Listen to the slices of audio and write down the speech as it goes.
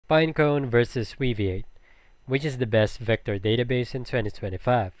Pinecone versus Weaviate. Which is the best vector database in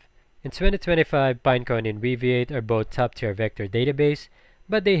 2025? In 2025, Pinecone and Weaviate are both top-tier vector database,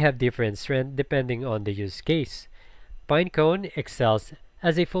 but they have different strengths depending on the use case. Pinecone excels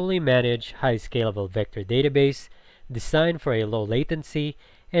as a fully managed, high-scalable vector database designed for a low latency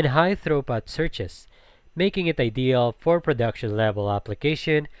and high throughput searches, making it ideal for production-level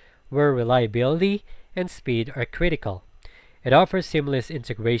application where reliability and speed are critical. It offers seamless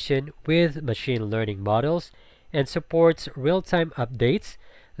integration with machine learning models and supports real-time updates,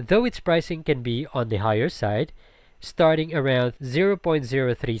 though its pricing can be on the higher side, starting around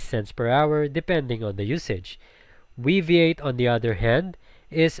 0.03 cents per hour depending on the usage. Weaviate, on the other hand,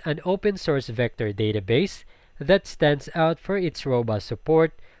 is an open-source vector database that stands out for its robust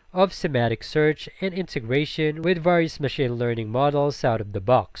support of semantic search and integration with various machine learning models out of the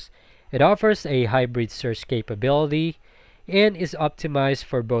box. It offers a hybrid search capability and is optimized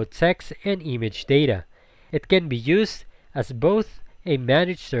for both text and image data. It can be used as both a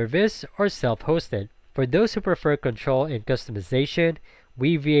managed service or self-hosted. For those who prefer control and customization,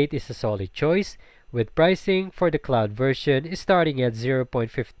 Weaviate is a solid choice, with pricing for the cloud version starting at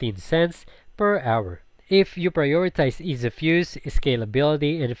 0.15 cents per hour. If you prioritize ease of use,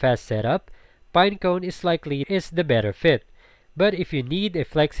 scalability, and fast setup, Pinecone is likely the better fit. But if you need a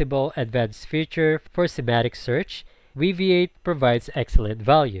flexible, advanced feature for semantic search, Weaviate provides excellent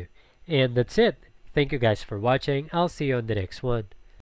value. And that's it. Thank you guys for watching. I'll see you on the next one.